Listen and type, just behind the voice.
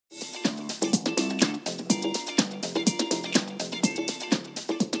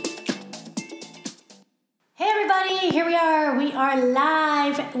Here we are. We are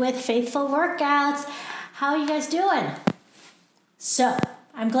live with Faithful Workouts. How are you guys doing? So,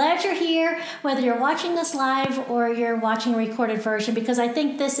 I'm glad you're here, whether you're watching this live or you're watching a recorded version, because I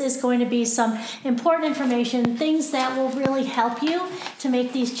think this is going to be some important information, things that will really help you to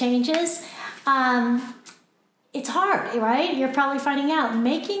make these changes. It's hard, right? You're probably finding out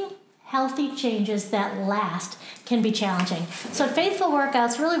making healthy changes that last can be challenging. So at Faithful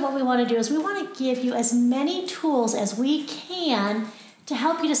Workouts, really what we want to do is we want to give you as many tools as we can to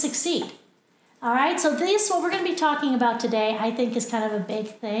help you to succeed. All right, so this, what we're going to be talking about today, I think is kind of a big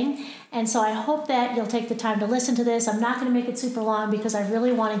thing. And so I hope that you'll take the time to listen to this. I'm not going to make it super long because I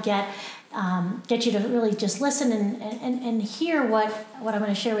really want to get you to really just listen and hear what I'm going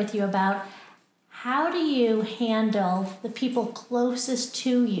to share with you about. How do you handle the people closest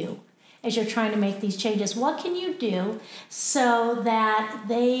to you as you're trying to make these changes? What can you do so that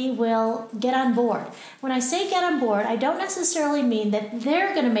they will get on board? When I say get on board, I don't necessarily mean that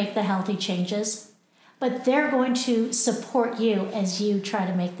they're going to make the healthy changes, but they're going to support you as you try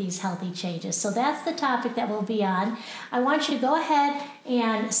to make these healthy changes. So that's the topic that we'll be on. I want you to go ahead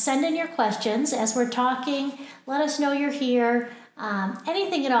and send in your questions as we're talking. Let us know you're here.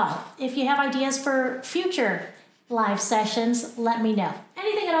 Anything at all. If you have ideas for future live sessions, let me know.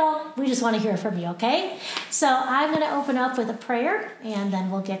 Anything at all, we just want to hear from you, okay? So I'm going to open up with a prayer, and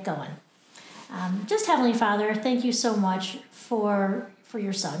then we'll get going. Just Heavenly Father, thank you so much for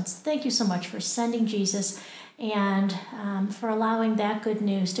your sons. Thank you so much for sending Jesus and for allowing that good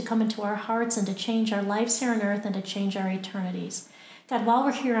news to come into our hearts and to change our lives here on earth and to change our eternities. God, while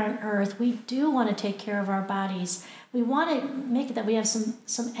we're here on earth, we do want to take care of our bodies. We want to make it that we have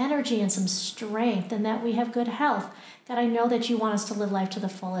some energy and some strength and that we have good health. God, I know that you want us to live life to the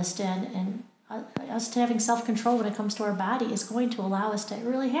fullest, and us to having self-control when it comes to our body is going to allow us to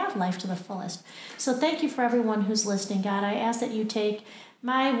really have life to the fullest. So thank you for everyone who's listening, God. I ask that you take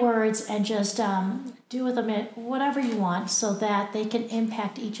my words and just do with them whatever you want so that they can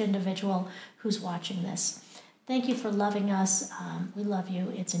impact each individual who's watching this. Thank you for loving us. We love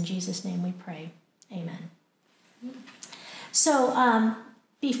you. It's in Jesus' name we pray. Amen. So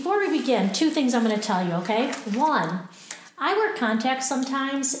before we begin, two things I'm going to tell you, okay? One, I wear contacts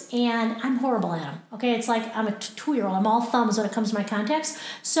sometimes, and I'm horrible at them, okay? It's like I'm a 2-year-old. I'm all thumbs when it comes to my contacts.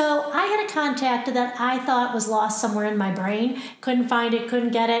 So I had a contact that I thought was lost somewhere in my brain. Couldn't find it, couldn't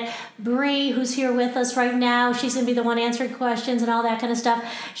get it. Bree, who's here with us right now, she's going to be the one answering questions and all that kind of stuff.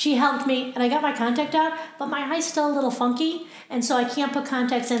 She helped me, and I got my contact out, but my eye's still a little funky, and so I can't put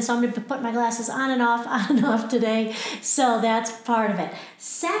contacts in, so I'm going to put my glasses on and off today. So that's part of it.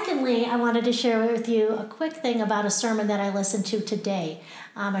 Secondly, I wanted to share with you a quick thing about a sermon that I listened to today.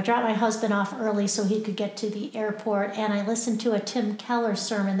 I dropped my husband off early so he could get to the airport, and I listened to a Tim Keller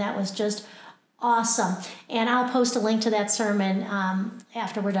sermon that was just awesome. And I'll post a link to that sermon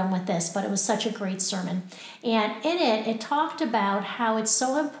after we're done with this, but it was such a great sermon. And in it talked about how it's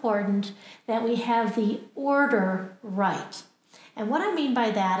so important that we have the order right. And what I mean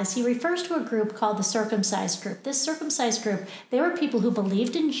by that is he refers to a group called the circumcised group. This circumcised group, they were people who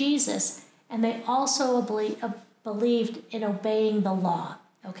believed in Jesus, and they also believed in obeying the law,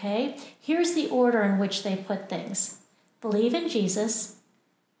 okay? Here's the order in which they put things. Believe in Jesus,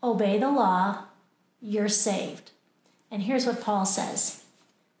 obey the law, you're saved. And here's what Paul says.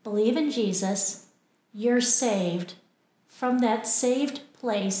 Believe in Jesus, you're saved. From that saved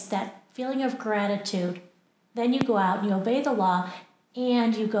place, that feeling of gratitude, then you go out and you obey the law,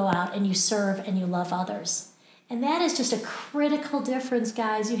 and you go out and you serve and you love others. And that is just a critical difference,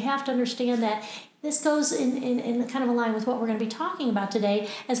 guys. You have to understand that this goes in kind of a line with what we're going to be talking about today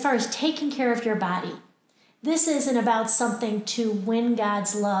as far as taking care of your body. This isn't about something to win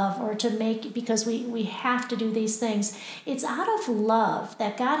God's love or to make, because we have to do these things. It's out of love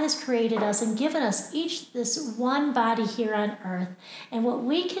that God has created us and given us each this one body here on earth. And what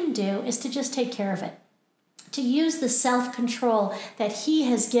we can do is to just take care of it, to use the self-control that He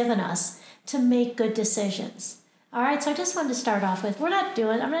has given us to make good decisions. All right, so I just wanted to start off with,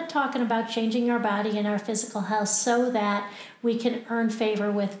 I'm not talking about changing our body and our physical health so that we can earn favor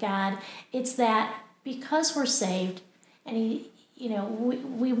with God. It's that because we're saved and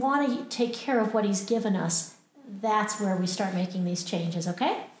we want to take care of what He's given us, that's where we start making these changes,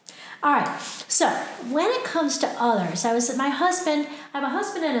 okay? All right, so when it comes to others, I have a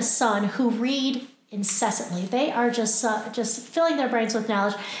husband and a son who read incessantly. They are just filling their brains with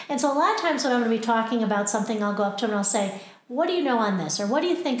knowledge. And so a lot of times when I'm going to be talking about something, I'll go up to them and I'll say, what do you know on this? Or what do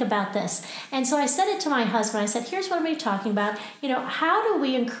you think about this? And so I said it to my husband. I said, here's what I'm going to be talking about. How do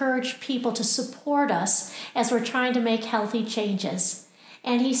we encourage people to support us as we're trying to make healthy changes?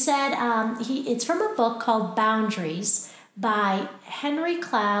 And he said, it's from a book called Boundaries by Henry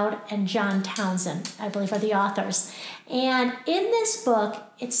Cloud and John Townsend, I believe are the authors. And in this book,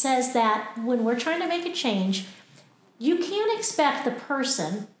 it says that when we're trying to make a change, you can't expect the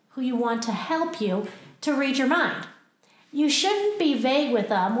person who you want to help you to read your mind. You shouldn't be vague with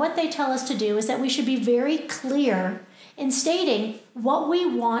them. What they tell us to do is that we should be very clear in stating what we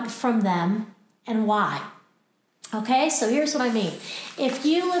want from them and why. Okay, so here's what I mean. If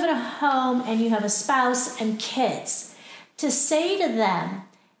you live in a home and you have a spouse and kids, to say to them,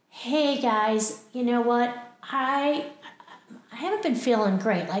 hey guys, you know what, I haven't been feeling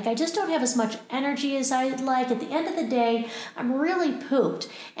great. Like, I just don't have as much energy as I'd like. At the end of the day, I'm really pooped.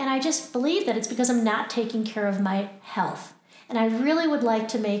 And I just believe that it's because I'm not taking care of my health. And I really would like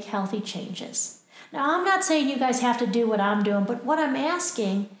to make healthy changes. Now, I'm not saying you guys have to do what I'm doing, but what I'm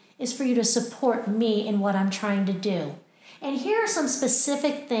asking is for you to support me in what I'm trying to do. And here are some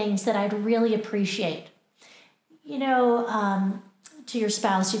specific things that I'd really appreciate. You know, to your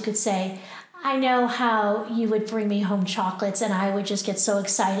spouse, you could say, I know how you would bring me home chocolates and I would just get so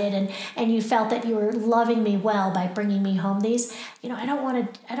excited, and you felt that you were loving me well by bringing me home these. You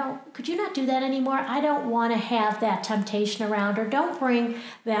know, could you not do that anymore? I don't want to have that temptation around, or don't bring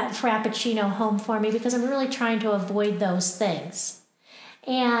that Frappuccino home for me because I'm really trying to avoid those things.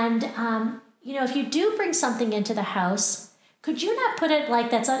 And, you know, if you do bring something into the house, could you not put it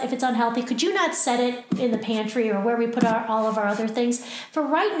like that's, if it's unhealthy, could you not set it in the pantry or where we put all of our other things? For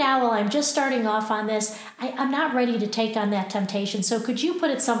right now, while I'm just starting off on this, I'm not ready to take on that temptation. So could you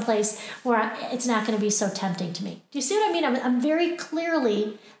put it someplace where it's not going to be so tempting to me? Do you see what I mean? I'm very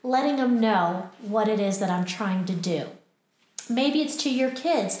clearly letting them know what it is that I'm trying to do. Maybe it's to your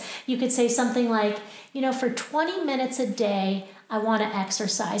kids. You could say something like, you know, for 20 minutes a day, I want to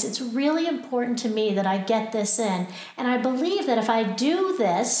exercise. It's really important to me that I get this in. And I believe that if I do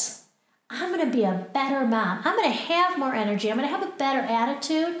this, I'm going to be a better mom. I'm going to have more energy. I'm going to have a better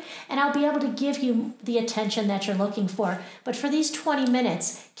attitude, and I'll be able to give you the attention that you're looking for. But for these 20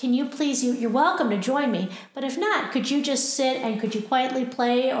 minutes, can you please, you're welcome to join me. But if not, could you just sit and could you quietly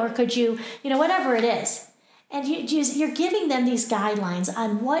play, or could you, whatever it is. And you're giving them these guidelines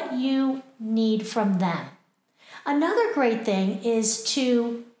on what you need from them. Another great thing is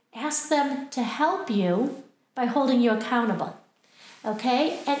to ask them to help you by holding you accountable,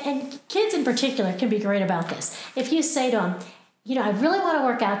 okay? And kids in particular can be great about this. If you say to them, you know, I really want to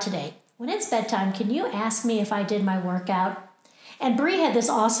work out today. When it's bedtime, can you ask me if I did my workout? And Bree had this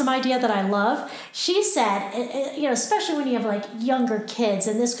awesome idea that I love. She said, you know, especially when you have like younger kids,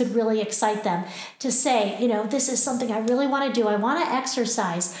 and this could really excite them, to say, you know, this is something I really want to do. I want to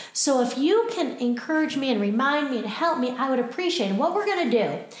exercise. So if you can encourage me and remind me and help me, I would appreciate it. And what we're going to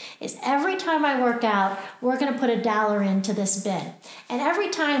do is every time I work out, we're going to put $1 into this bin. And every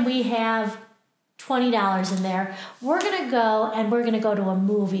time we have $20 in there, we're going to go to a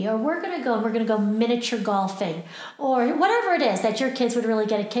movie, or we're going to go miniature golfing, or whatever it is that your kids would really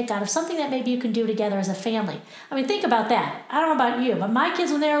get a kick out of, something that maybe you can do together as a family. I mean, think about that. I don't know about you, but my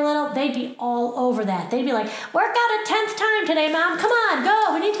kids, when they were little, they'd be all over that. They'd be like, work out a 10th time today, Mom. Come on,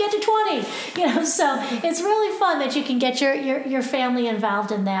 go. We need to get to 20. You know, so it's really fun that you can get your family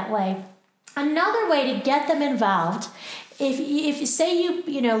involved in that way. Another way to get them involved, if you say you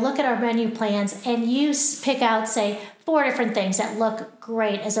look at our menu plans and you pick out, say, 4 different things that look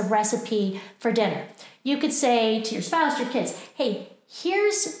great as a recipe for dinner, you could say to your spouse, your kids, hey,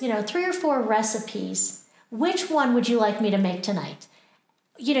 here's 3 or 4 recipes. Which one would you like me to make tonight?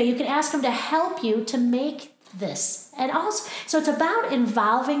 You could ask them to help you to make this. And also, so it's about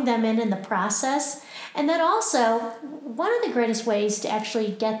involving them in the process. And then also, one of the greatest ways to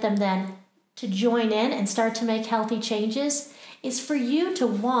actually get them then to join in and start to make healthy changes is for you to,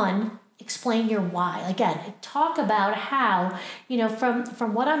 one, explain your why. Again, talk about how,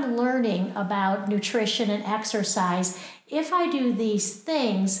 from what I'm learning about nutrition and exercise, if I do these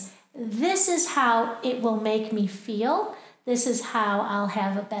things, this is how it will make me feel. This is how I'll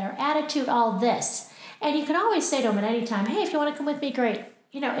have a better attitude, all this. And you can always say to them at any time, hey, if you want to come with me, great.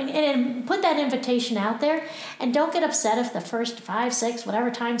 And put that invitation out there, and don't get upset if the first 5, 6, whatever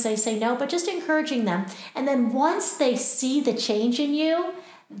times they say no, but just encouraging them. And then once they see the change in you,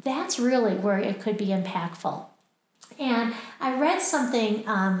 that's really where it could be impactful. And I read something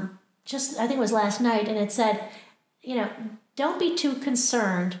I think it was last night, and it said, don't be too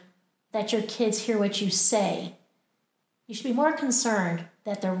concerned that your kids hear what you say. You should be more concerned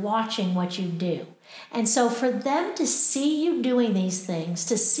that they're watching what you do. And so for them to see you doing these things,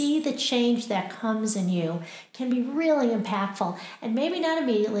 to see the change that comes in you, can be really impactful. And maybe not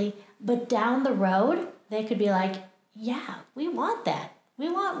immediately, but down the road, they could be like, yeah, we want that. We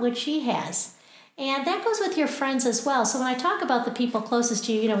want what she has. And that goes with your friends as well. So when I talk about the people closest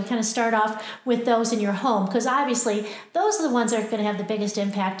to you, we kind of start off with those in your home, because obviously those are the ones that are going to have the biggest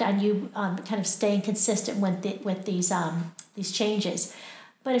impact on you, kind of staying consistent with these changes.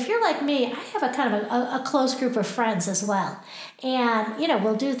 But if you're like me, I have a kind of a close group of friends as well. And,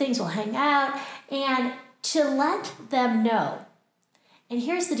 we'll do things, we'll hang out, and to let them know. And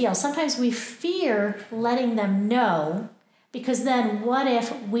here's the deal. Sometimes we fear letting them know, because then what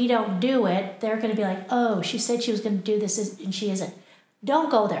if we don't do it? They're going to be like, oh, she said she was going to do this and she isn't. Don't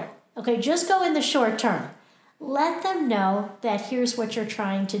go there. Okay, just go in the short term. Let them know that here's what you're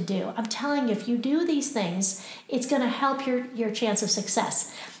trying to do. I'm telling you, if you do these things, it's going to help your chance of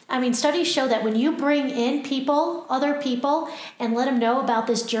success. I mean, studies show that when you bring in other people, and let them know about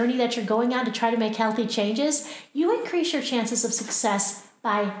this journey that you're going on to try to make healthy changes, you increase your chances of success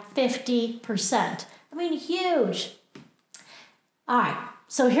by 50%. I mean, huge. All right,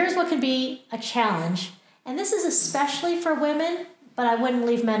 so here's what can be a challenge. And this is especially for women, but I wouldn't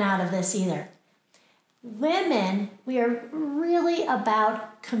leave men out of this either. Women, we are really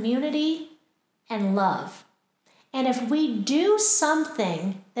about community and love. And if we do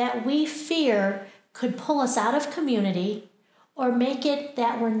something that we fear could pull us out of community or make it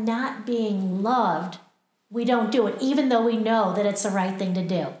that we're not being loved, we don't do it, even though we know that it's the right thing to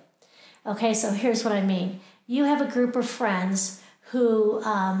do. Okay, so here's what I mean. You have a group of friends who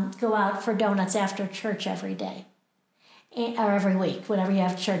go out for donuts after church every day, or every week. Whenever you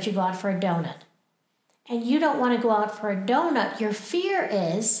have church, you go out for a donut. And you don't want to go out for a donut. Your fear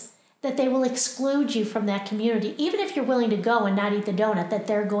is that they will exclude you from that community. Even if you're willing to go and not eat the donut, that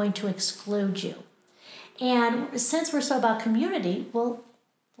they're going to exclude you. And since we're so about community, we'll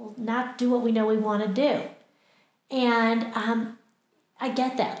not do what we know we want to do. And I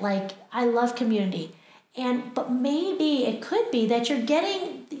get that. Like, I love community. But maybe it could be that you're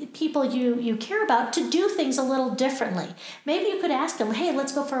getting people you care about to do things a little differently. Maybe you could ask them, hey,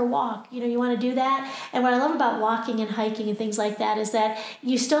 let's go for a walk. You want to do that? And what I love about walking and hiking and things like that is that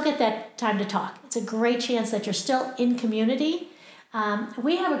you still get that time to talk. It's a great chance that you're still in community.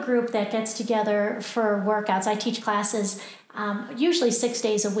 We have a group that gets together for workouts. I teach classes usually 6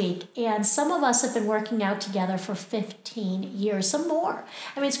 days a week. And some of us have been working out together for 15 years, some more.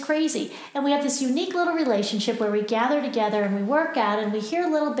 I mean, it's crazy. And we have this unique little relationship where we gather together and we work out and we hear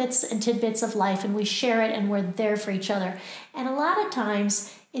little bits and tidbits of life and we share it and we're there for each other. And a lot of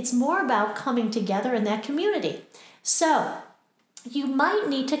times it's more about coming together in that community. So you might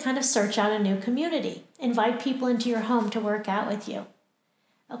need to kind of search out a new community. Invite people into your home to work out with you.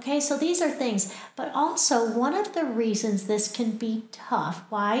 Okay, so these are things. But also, one of the reasons this can be tough,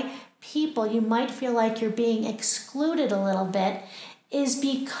 why you might feel like you're being excluded a little bit, is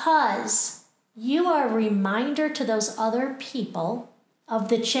because you are a reminder to those other people of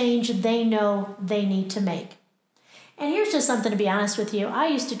the change they know they need to make. And here's just something to be honest with you. I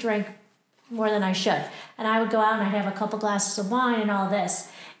used to drink more than I should. And I would go out and I'd have a couple glasses of wine and all this.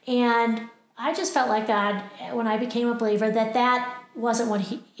 And I just felt like God, when I became a believer, that wasn't what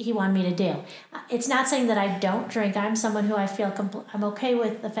he wanted me to do. It's not saying that I don't drink. I'm someone who I feel I'm okay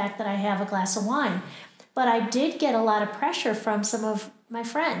with the fact that I have a glass of wine. But I did get a lot of pressure from some of my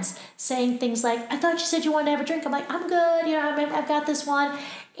friends saying things like, I thought you said you wanted to have a drink. I'm like, I'm good. I've got this one.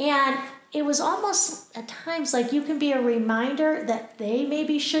 And it was almost at times like you can be a reminder that they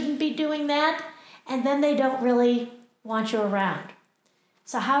maybe shouldn't be doing that. And then they don't really want you around.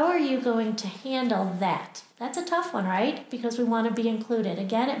 So how are you going to handle that? That's a tough one, right? Because we want to be included.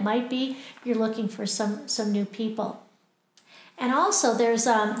 Again, it might be you're looking for some new people. And also there's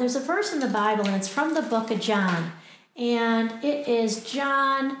a verse in the Bible, and it's from the book of John. And it is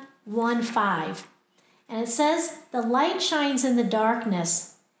John 1:5. And it says, the light shines in the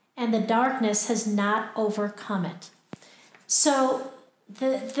darkness, and the darkness has not overcome it. So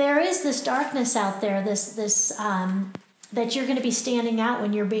there is this darkness out there, this that you're going to be standing out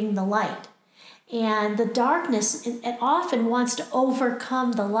when you're being the light. And the darkness, it often wants to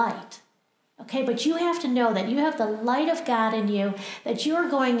overcome the light. Okay, but you have to know that you have the light of God in you, that you are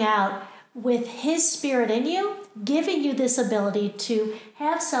going out with His Spirit in you, giving you this ability to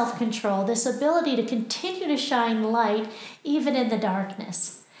have self-control, this ability to continue to shine light even in the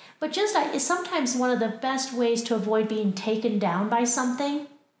darkness. But sometimes one of the best ways to avoid being taken down by something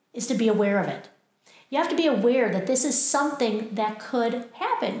is to be aware of it. You have to be aware that this is something that could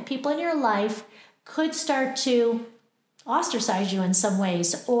happen. People in your life could start to ostracize you in some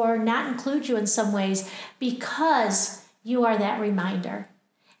ways or not include you in some ways because you are that reminder.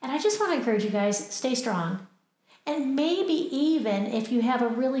 And I just want to encourage you guys, stay strong. And maybe even if you have a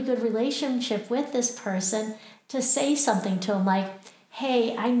really good relationship with this person, to say something to them like,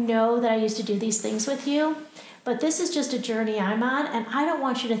 hey, I know that I used to do these things with you, but this is just a journey I'm on, and I don't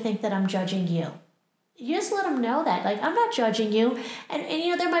want you to think that I'm judging you. You just let them know that, like, I'm not judging you. And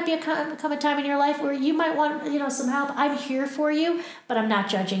there might be come a time in your life where you might want, some help. I'm here for you, but I'm not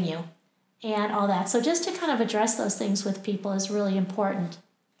judging you and all that. So just to kind of address those things with people is really important.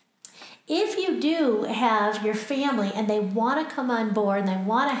 If you do have your family and they want to come on board and they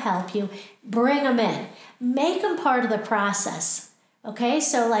want to help you, bring them in. Make them part of the process. Okay,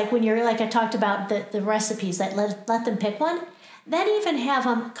 so like when you're, like I talked about the recipes, that let them pick one. Then even have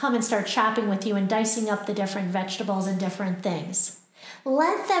them come and start shopping with you and dicing up the different vegetables and different things.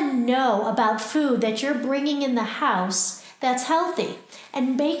 Let them know about food that you're bringing in the house that's healthy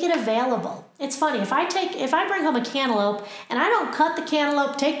and make it available. It's funny, if I bring home a cantaloupe and I don't cut the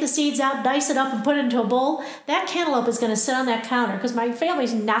cantaloupe, take the seeds out, dice it up and put it into a bowl, that cantaloupe is going to sit on that counter because my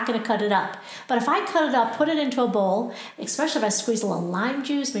family's not going to cut it up. But if I cut it up, put it into a bowl, especially if I squeeze a little lime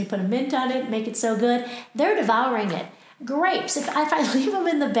juice, maybe put a mint on it, make it so good, they're devouring it. Grapes, if I leave them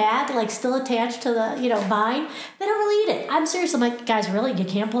in the bag, like still attached to the vine, they don't really eat it. I'm serious. I'm like, guys, really? You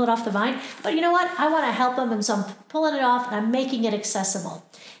can't pull it off the vine? But you know what? I want to help them, and so I'm pulling it off, and I'm making it accessible.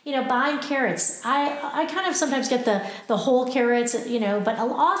 Buying carrots. I kind of sometimes get the whole carrots, but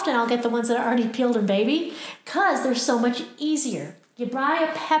often I'll get the ones that are already peeled and baby because they're so much easier. You buy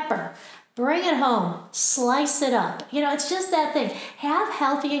a pepper. Bring it home, slice it up. It's just that thing. Have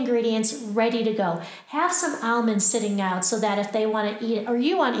healthy ingredients ready to go. Have some almonds sitting out so that if they want to eat it or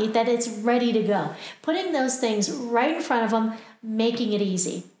you want to eat that, it's ready to go. Putting those things right in front of them, making it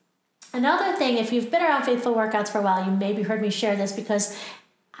easy. Another thing, if you've been around Faithful Workouts for a while, you maybe heard me share this because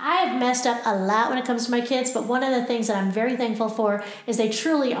I've messed up a lot when it comes to my kids, but one of the things that I'm very thankful for is they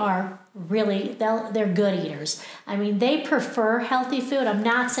truly are they're good eaters. I mean, they prefer healthy food. I'm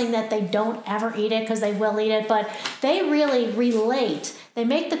not saying that they don't ever eat it because they will eat it, but they really relate. They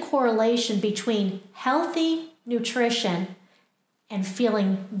make the correlation between healthy nutrition and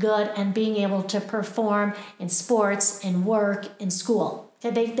feeling good and being able to perform in sports, in work, in school.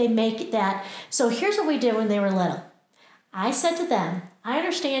 They make that. So here's what we did when they were little. I said to them, I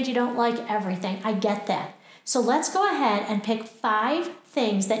understand you don't like everything. I get that. So let's go ahead and pick 5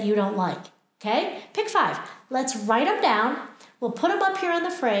 things that you don't like. Okay? Pick 5. Let's write them down. We'll put them up here on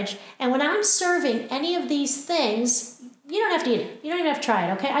the fridge. And when I'm serving any of these things, you don't have to eat it. You don't even have to try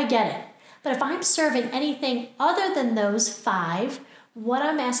it. Okay? I get it. But if I'm serving anything other than those 5, what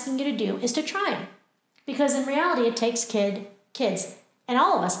I'm asking you to do is to try them. Because in reality, it takes kids, and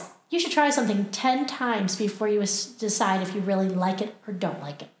all of us, you should try something 10 times before you decide if you really like it or don't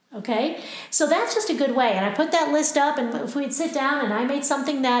like it. Okay? So that's just a good way. And I put that list up, and if we'd sit down and I made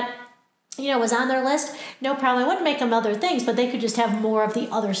something that, was on their list, no problem. I wouldn't make them other things, but they could just have more of the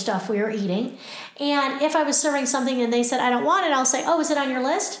other stuff we were eating. And if I was serving something and they said, I don't want it, I'll say, oh, is it on your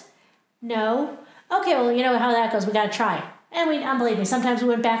list? No. Okay, well, you know how that goes. We got to try it. And believe me, sometimes we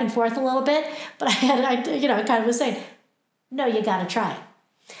went back and forth a little bit, but I kind of was saying, no, you got to try it.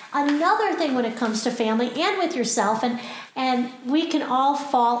 Another thing when it comes to family and with yourself, and we can all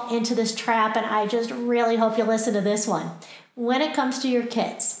fall into this trap, and I just really hope you listen to this one. When it comes to your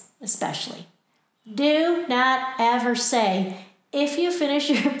kids, especially, do not ever say, if you finish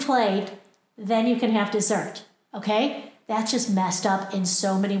your plate, then you can have dessert, okay? That's just messed up in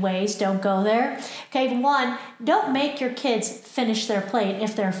so many ways. Don't go there. Okay, 1, don't make your kids finish their plate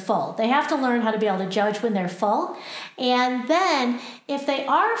if they're full. They have to learn how to be able to judge when they're full. And then if they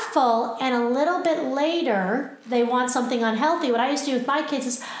are full and a little bit later they want something unhealthy, what I used to do with my kids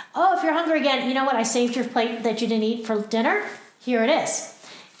is, oh, if you're hungry again, you know what? I saved your plate that you didn't eat for dinner. Here it is.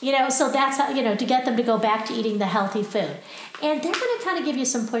 So that's how, to get them to go back to eating the healthy food. And they're going to kind of give you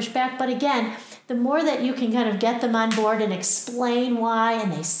some pushback. But again, the more that you can kind of get them on board and explain why,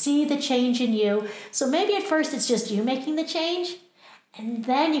 and they see the change in you. So maybe at first it's just you making the change, and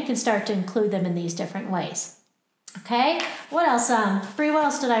then you can start to include them in these different ways. Okay? What else? Bree, what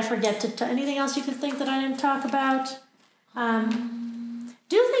else did I forget anything else you could think that I didn't talk about?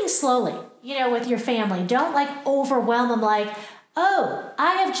 Do things slowly, with your family. Don't overwhelm them like, oh,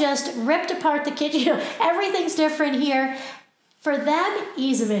 I have just ripped apart the kitchen. Everything's different here. For them,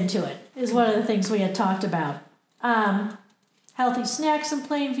 ease them into it is one of the things we had talked about. Healthy snacks in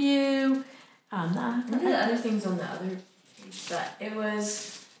plain view. One of the other things on the other page that it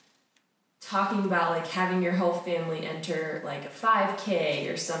was talking about having your whole family enter a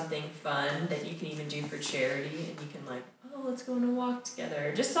 5K or something fun that you can even do for charity, and you can let's go on a walk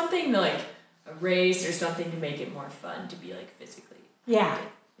together. Just something a race or something to make it more fun to be physically. Yeah.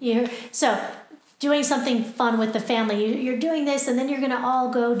 So doing something fun with the family. You're doing this, and then you're going to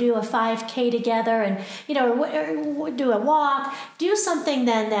all go do a 5K together, and or do a walk. Do something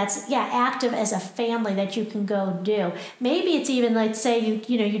then that's active as a family that you can go do. Maybe it's even, let's say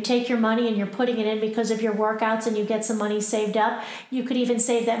you take your money and you're putting it in because of your workouts, and you get some money saved up. You could even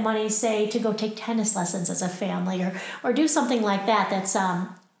save that money, say, to go take tennis lessons as a family, or do something like that that's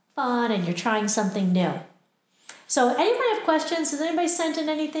fun, and you're trying something new. So, anyone have questions? Has anybody sent in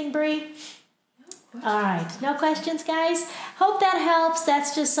anything, Bree? All right, no questions, guys? Hope that helps.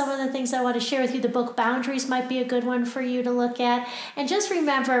 That's just some of the things I want to share with you. The book Boundaries might be a good one for you to look at. And just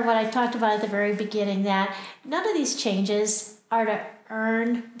remember what I talked about at the very beginning, that none of these changes are to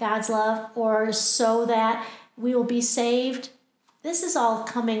earn God's love or so that we will be saved. This is all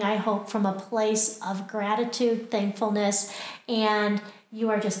coming, I hope, from a place of gratitude, thankfulness, and you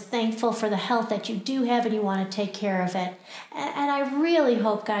are just thankful for the health that you do have, and you want to take care of it. And I really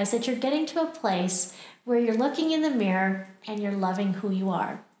hope, guys, that you're getting to a place where you're looking in the mirror and you're loving who you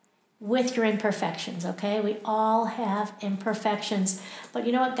are with your imperfections, okay? We all have imperfections. But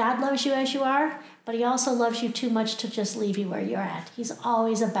you know what? God loves you as you are, but he also loves you too much to just leave you where you're at. He's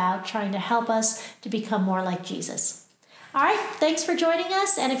always about trying to help us to become more like Jesus. All right, thanks for joining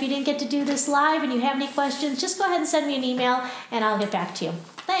us. And if you didn't get to do this live and you have any questions, just go ahead and send me an email and I'll get back to you.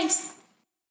 Thanks.